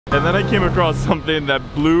And then I came across something that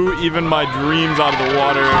blew even my dreams out of the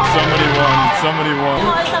water. Somebody won. Somebody won.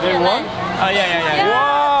 They won? Oh, yeah.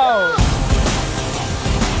 Wow!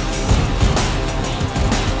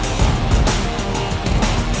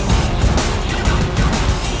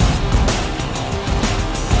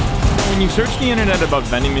 When you search the internet about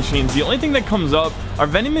vending machines, the only thing that comes up are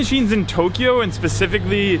vending machines in Tokyo and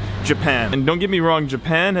specifically Japan. And don't get me wrong,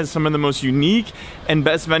 Japan has some of the most unique and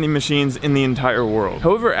best vending machines in the entire world.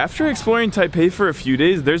 However, after exploring Taipei for a few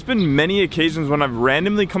days, there's been many occasions when I've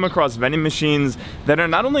randomly come across vending machines that are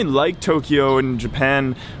not only like Tokyo and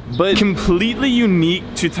Japan, but completely unique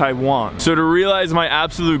to Taiwan. So to realize my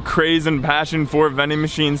absolute craze and passion for vending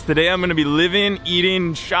machines, today I'm gonna be living,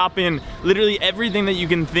 eating, shopping, literally everything that you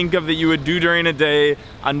can think of that you would do during a day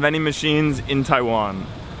on vending machines in Taiwan.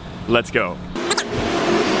 Let's go.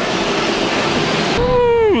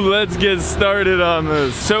 Woo, let's get started on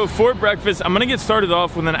this. So for breakfast, I'm gonna get started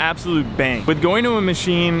off with an absolute bang, with going to a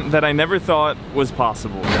machine that I never thought was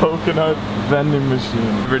possible. Coconut vending machine.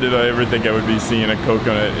 Never did I ever think I would be seeing a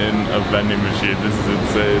coconut in a vending machine. This is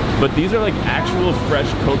insane. But these are like actual fresh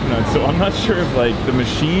coconuts, so I'm not sure if like the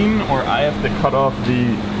machine or I have to cut off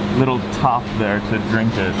the little top there to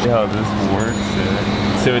drink it. See how this works here.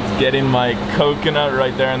 So it's getting my coconut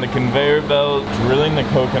right there on the conveyor belt, drilling the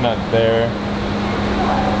coconut there.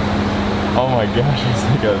 Oh my gosh, it's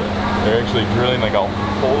like they're actually drilling like a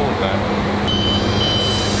hole in that.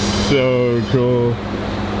 So cool.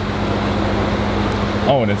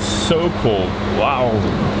 Oh, and it's so cold. Wow.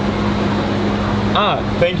 Ah,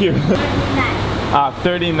 thank you.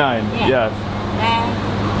 39, yes.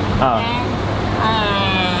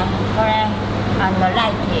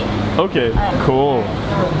 Okay, cool.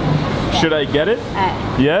 Should I get it?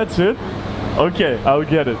 Yeah, it's it? Okay, I'll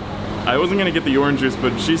get it. I wasn't gonna get the orange juice,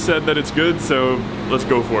 but she said that it's good, so let's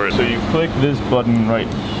go for it. So you click this button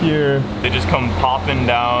right here. They just come popping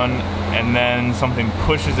down, and then something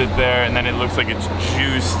pushes it there, and then it looks like it's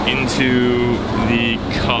juiced into the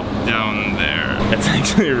cup down there. That's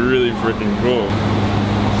actually really freaking cool.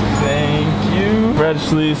 Thank you.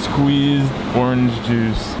 Freshly squeezed orange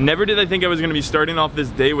juice. Never did I think I was gonna be starting off this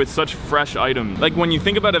day with such fresh items. Like when you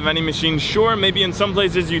think about a vending machine, sure, maybe in some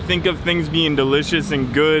places you think of things being delicious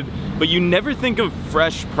and good, but you never think of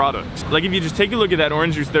fresh products. Like if you just take a look at that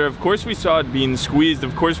orange juice there, of course we saw it being squeezed,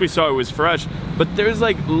 of course we saw it was fresh, but there's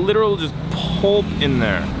like literal just pulp in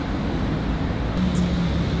there.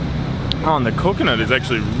 Oh, and the coconut is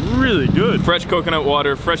actually really good. Fresh coconut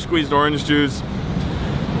water, fresh squeezed orange juice.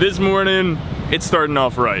 This morning, it's starting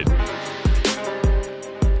off right.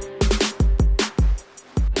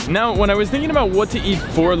 Now, when I was thinking about what to eat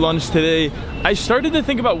for lunch today, I started to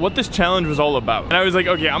think about what this challenge was all about. And I was like,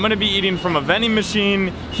 okay, I'm gonna be eating from a vending machine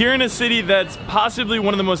here in a city that's possibly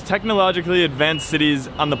one of the most technologically advanced cities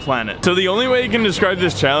on the planet. So the only way I can describe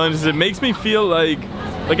this challenge is it makes me feel like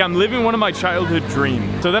I'm living one of my childhood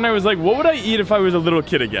dreams. So then I was like, what would I eat if I was a little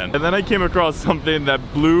kid again? And then I came across something that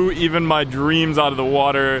blew even my dreams out of the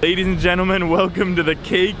water. Ladies and gentlemen, welcome to the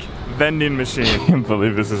cake vending machine. I can't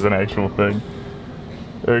believe this is an actual thing.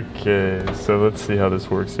 Okay, so let's see how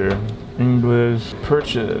this works here. English,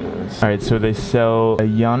 purchase. All right, so they sell a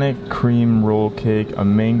Yannick cream roll cake, a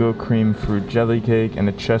mango cream fruit jelly cake, and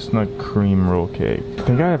a chestnut cream roll cake. I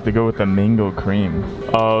think I have to go with the mango cream.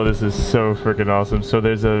 Oh, this is so freaking awesome. So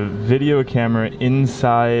there's a video camera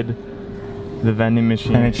inside the vending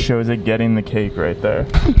machine, and it shows it getting the cake right there.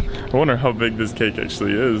 I wonder how big this cake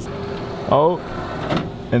actually is. Oh,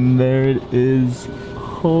 and there it is.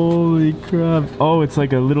 Holy crap. Oh, it's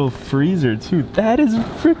like a little freezer too. That is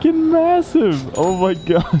freaking massive. Oh my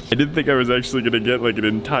gosh. I didn't think I was actually gonna get like an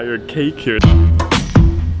entire cake here.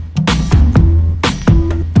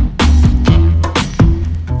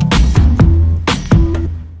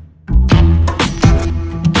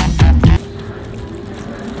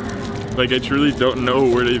 Like I truly don't know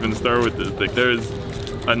where to even start with this. Like there's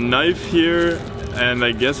a knife here and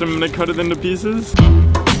I guess I'm gonna cut it into pieces.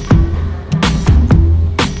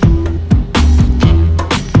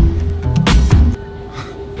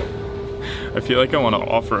 I feel like I want to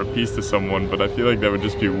offer a piece to someone, but I feel like that would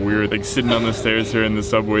just be weird. Like sitting on the stairs here in the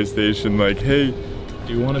subway station, like, hey,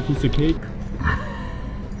 do you want a piece of cake?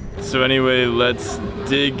 So anyway, let's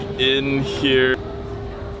dig in here.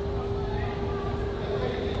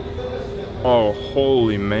 Oh,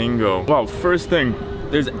 holy mango. Wow, first thing,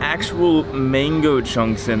 there's actual mango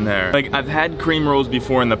chunks in there. Like, I've had cream rolls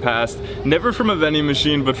before in the past, never from a vending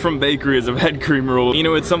machine, but from bakeries I've had cream rolls. You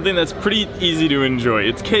know, it's something that's pretty easy to enjoy.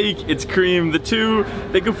 It's cake, it's cream, the two,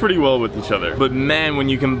 they go pretty well with each other. But man, when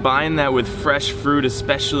you combine that with fresh fruit,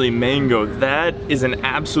 especially mango, that is an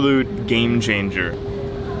absolute game changer.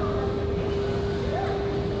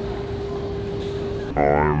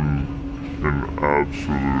 I'm in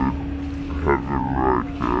absolute heaven right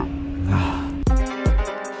here.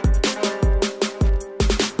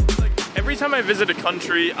 Every time I visit a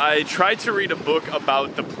country, I try to read a book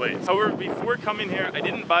about the place. However, before coming here, I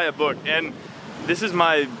didn't buy a book, and this is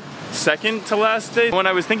my second to last day. When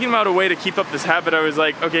I was thinking about a way to keep up this habit, I was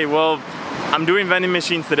like, okay, well, I'm doing vending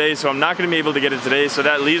machines today, so I'm not gonna be able to get it today, so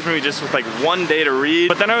that leaves me just with like one day to read.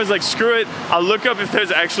 But then I was like, screw it, I'll look up if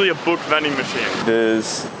there's actually a book vending machine.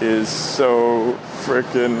 This is so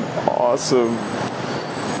freaking awesome.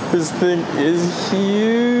 This thing is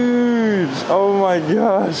huge. Oh my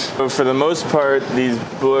gosh. So for the most part, these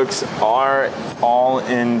books are all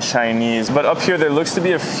in Chinese, but up here there looks to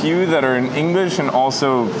be a few that are in English and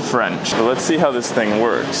also French. So let's see how this thing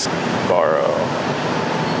works. Borrow.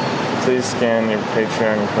 Please scan your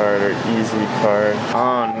Patreon card or Easy card.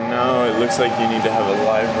 Oh no, it looks like you need to have a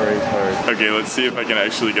library card. Okay, let's see if I can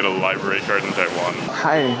actually get a library card in Taiwan.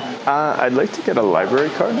 Hi, I'd like to get a library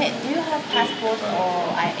card. Okay, do you have passport or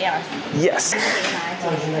ARC? Yes.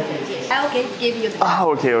 I'll give you the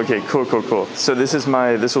Oh, okay, cool. So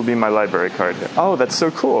this will be my library card. Oh, that's so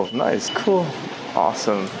cool. Nice, cool,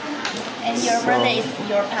 awesome. And your birthday is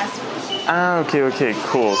your passport. Okay,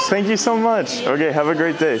 cool. Thank you so much. Okay, have a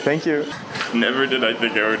great day. Thank you. Never did I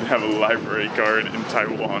think I would have a library card in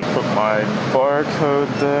Taiwan. Put my barcode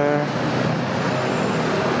there.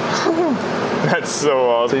 That's so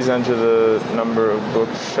awesome. Please enter the number of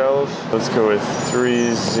bookshelf. Let's go with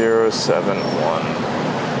 3071.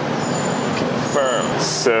 Confirm.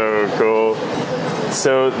 So cool.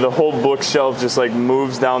 So the whole bookshelf just like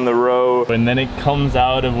moves down the row, and then it comes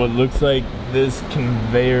out of what looks like this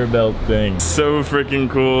conveyor belt thing. So freaking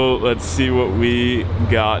cool. Let's see what we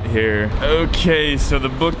got here. Okay, so the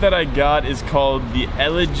book that I got is called The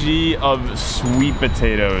Elegy of Sweet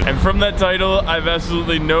Potatoes. And from that title, I've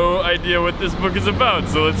absolutely no idea what this book is about.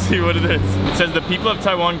 So let's see what it is. It says the people of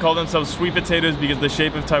Taiwan call themselves sweet potatoes because the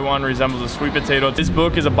shape of Taiwan resembles a sweet potato. This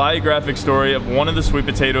book is a biographic story of one of the sweet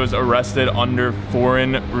potatoes arrested under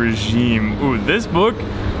foreign regime. Ooh, this book,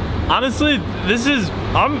 honestly,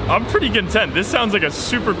 I'm pretty content. This sounds like a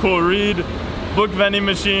super cool read. Book vending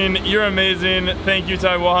machine, you're amazing. Thank you,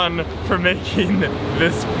 Taiwan, for making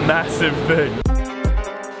this massive thing.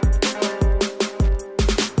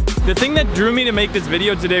 The thing that drew me to make this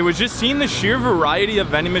video today was just seeing the sheer variety of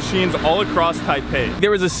vending machines all across Taipei.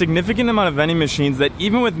 There was a significant amount of vending machines that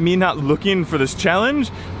even with me not looking for this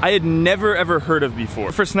challenge, I had never ever heard of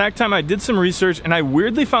before. For snack time, I did some research and I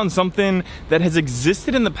weirdly found something that has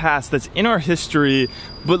existed in the past that's in our history,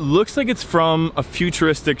 but looks like it's from a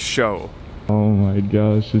futuristic show. Oh my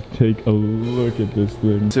gosh, just take a look at this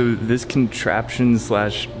thing. So this contraption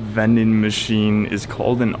slash vending machine is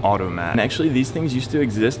called an automat. And actually these things used to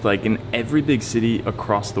exist like in every big city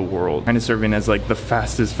across the world. Kind of serving as like the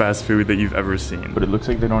fastest fast food that you've ever seen. But it looks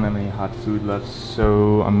like they don't have any hot food left,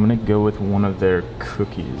 so I'm gonna go with one of their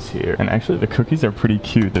cookies here. And actually the cookies are pretty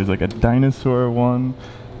cute. There's like a dinosaur one.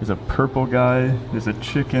 There's a purple guy, there's a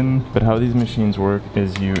chicken. But how these machines work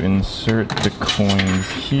is you insert the coins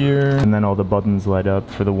here, and then all the buttons light up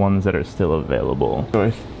for the ones that are still available. So I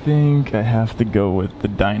think I have to go with the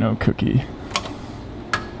dino cookie.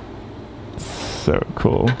 So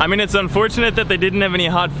cool. I mean, it's unfortunate that they didn't have any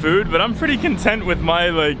hot food, but I'm pretty content with my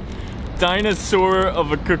like dinosaur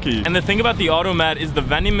of a cookie. And the thing about the automat is the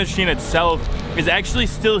vending machine itself is actually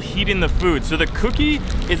still heating the food. So the cookie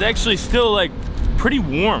is actually still like pretty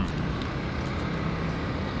warm.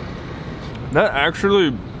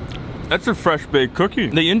 That's a fresh baked cookie.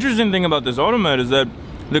 The interesting thing about this automat is that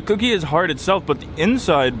the cookie is hard itself, but the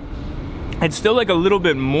inside, it's still like a little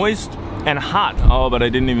bit moist and hot. Oh, but I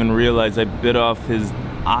didn't even realize I bit off his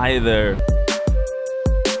eye there.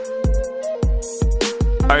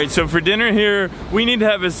 All right, so for dinner here, we need to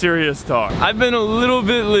have a serious talk. I've been a little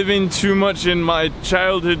bit living too much in my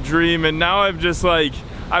childhood dream, and now I've just like,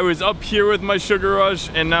 I was up here with my sugar rush,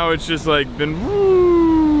 and now it's just like been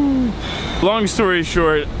woo. Long story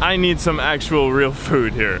short, I need some actual real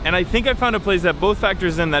food here. And I think I found a place that both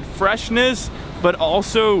factors in that freshness, but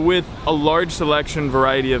also with a large selection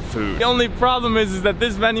variety of food. The only problem is that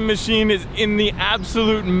this vending machine is in the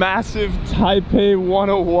absolute massive Taipei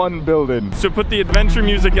 101 building. So put the adventure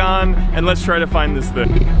music on, and let's try to find this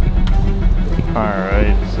thing. All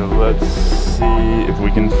right, so let's see if we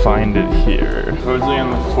can find it here. Supposedly on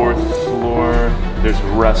the 4th floor, there's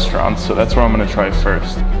restaurants, so that's where I'm gonna try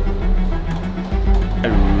first. I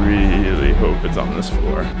really hope it's on this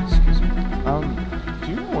floor. Excuse me. Do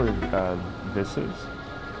you know where this is?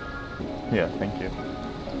 Yeah, thank you.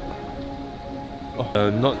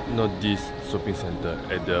 Not this shopping center,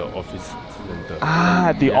 at the office center. Ah,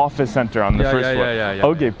 at the office center on the first floor. Yeah.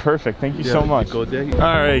 Okay, perfect. Thank you so much. Go there.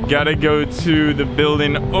 All right, gotta go to the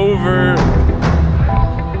building over.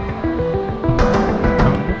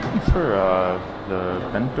 I'm looking for the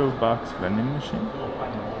bento box vending machine.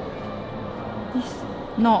 It's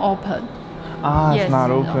not open. Ah, Yes, it's not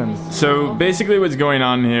no, open. it's So not basically what's going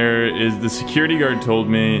on here is the security guard told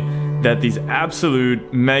me that these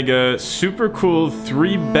absolute mega super cool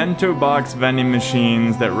 3 bento box vending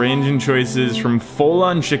machines that range in choices from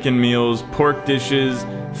full-on chicken meals, pork dishes,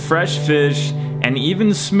 fresh fish, and even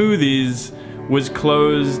smoothies was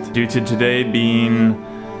closed due to today being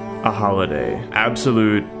a holiday.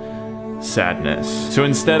 Absolute sadness. So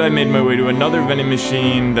instead I made my way to another vending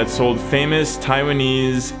machine that sold famous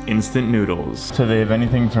Taiwanese instant noodles. So they have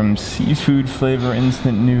anything from seafood flavor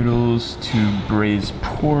instant noodles to braised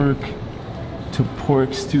pork to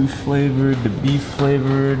pork stew flavored to beef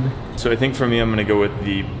flavored. So I think for me I'm gonna go with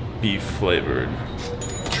the beef flavored.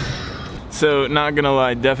 So not gonna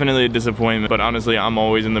lie, definitely a disappointment, but honestly I'm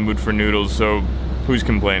always in the mood for noodles, so who's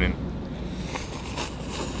complaining?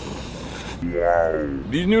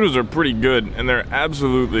 These noodles are pretty good, and they're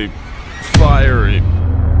absolutely fiery.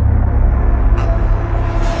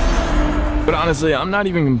 But honestly, I'm not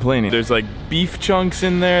even complaining. There's like beef chunks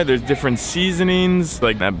in there, there's different seasonings.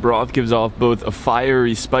 Like that broth gives off both a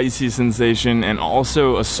fiery, spicy sensation and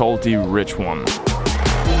also a salty, rich one.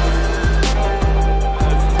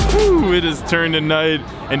 Whew, it has turned to night,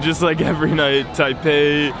 and just like every night,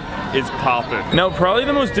 Taipei is popping. Now, probably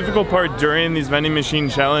the most difficult part during these vending machine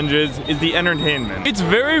challenges is the entertainment. It's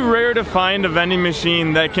very rare to find a vending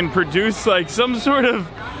machine that can produce like some sort of,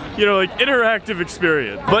 you know, like interactive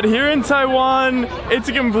experience. But here in Taiwan, it's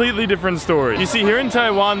a completely different story. You see, here in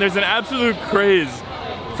Taiwan, there's an absolute craze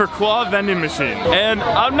for claw vending machine. And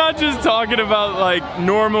I'm not just talking about like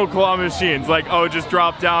normal claw machines, like, oh, just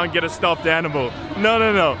drop down, get a stuffed animal.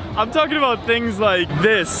 No. I'm talking about things like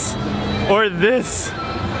this, or this,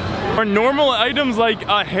 or normal items like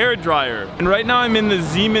a hair dryer. And right now I'm in the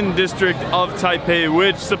Zeeman district of Taipei,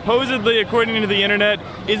 which supposedly, according to the internet,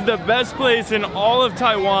 is the best place in all of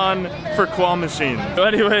Taiwan for claw machines. So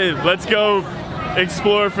anyway, let's go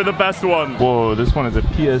explore for the best one. Whoa, this one is a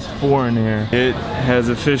PS4 in here. It has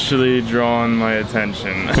officially drawn my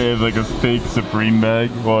attention. They have like a fake Supreme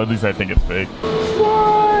bag. Well, at least I think it's fake.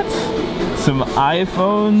 What? Some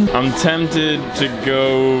iPhone? I'm tempted to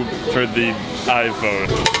go for the iPhone.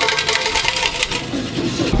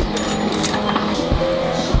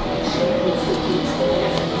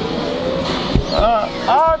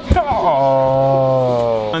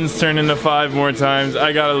 One's turned into 5 more times.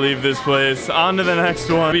 I gotta leave this place. On to the next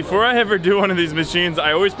one. Before I ever do one of these machines,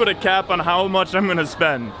 I always put a cap on how much I'm gonna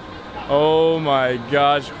spend. Oh my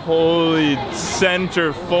gosh, holy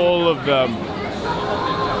center full of them.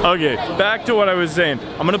 Okay, back to what I was saying.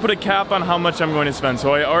 I'm gonna put a cap on how much I'm going to spend.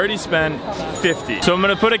 So I already spent 50. So I'm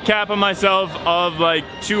gonna put a cap on myself of like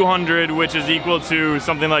 200, which is equal to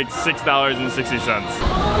something like $6.60.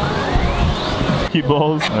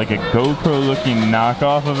 Balls, like a GoPro looking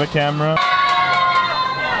knockoff of a camera.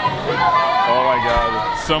 Oh my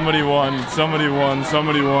god, somebody won.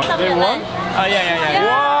 They won? Oh yeah.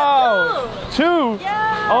 Wow! 2?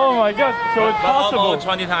 Yeah. Oh my god, so it's possible.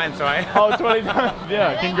 20 times, right? Oh, 20 times.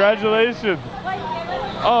 Yeah, congratulations.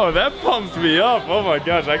 Oh, that pumped me up. Oh my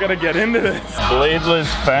gosh, I gotta get into this. Bladeless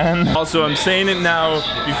fan. Also, I'm saying it now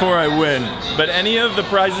before I win, but any of the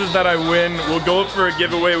prizes that I win will go up for a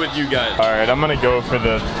giveaway with you guys. All right, I'm gonna go for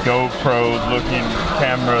the GoPro looking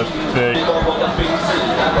camera thing. Oh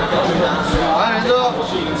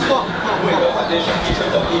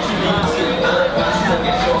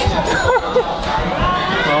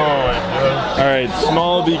my god. All right,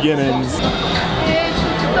 small beginnings.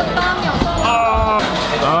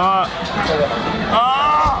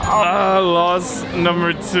 Loss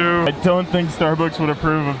number 2. I don't think Starbucks would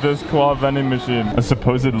approve of this claw vending machine. A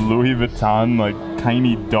supposed Louis Vuitton, like,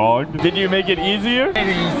 tiny dog. Did you make it easier?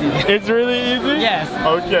 Very easy. It's really easy? Yes.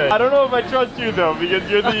 Okay. I don't know if I trust you though, because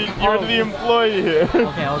you're the employee here.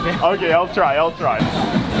 Okay. Okay, I'll try.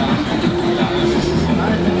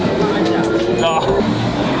 Oh.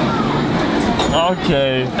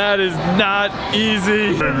 Okay. That is not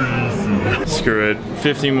easy. Screw it.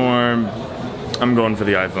 50 more. I'm going for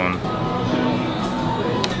the iPhone.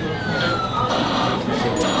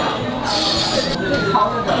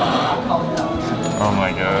 Oh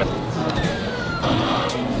my god.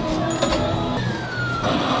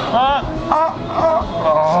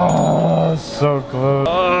 Oh, so close.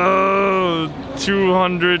 Oh,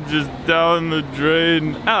 200 just down the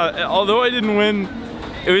drain. Although I didn't win,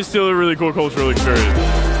 it was still a really cool cultural experience.